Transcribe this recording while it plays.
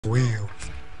Wheel.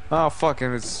 Ah,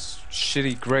 fucking it's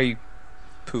shitty grey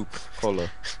poop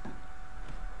color.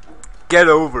 Get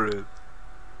over it.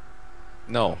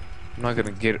 No, I'm not gonna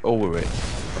get over it.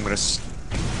 I'm gonna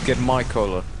get my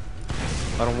color.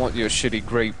 I don't want your shitty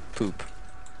grey poop.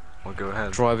 Well, go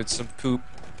ahead. Drive it some poop.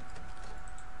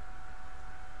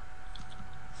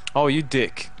 Oh, you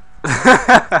dick.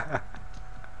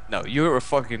 No, you're a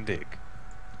fucking dick.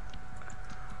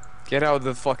 Get out of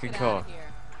the fucking car.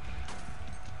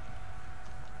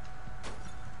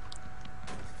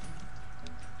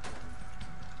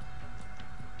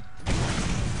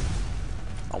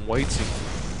 I'm waiting.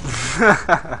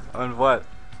 On what?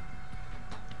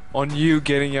 On you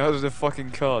getting out of the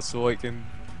fucking car so I can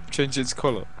change its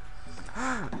color.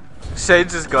 Shane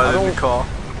just got in the car.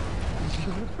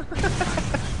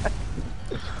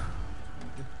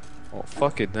 Oh,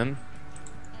 fuck it then.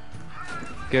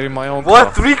 Get in my own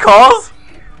What? car. 3 cars?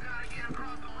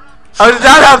 How did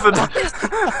that happen?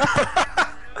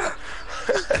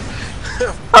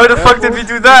 How the fuck did we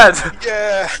do that?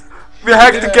 Yeah. We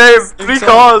hacked the game. 3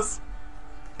 cars.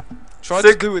 Try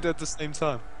Sick. to do it at the same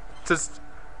time. Just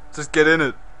get in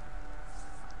it.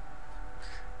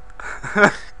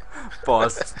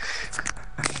 Boss.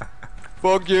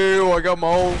 Fuck you, I got my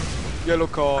own yellow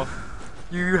car.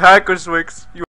 You hackers, Wix. You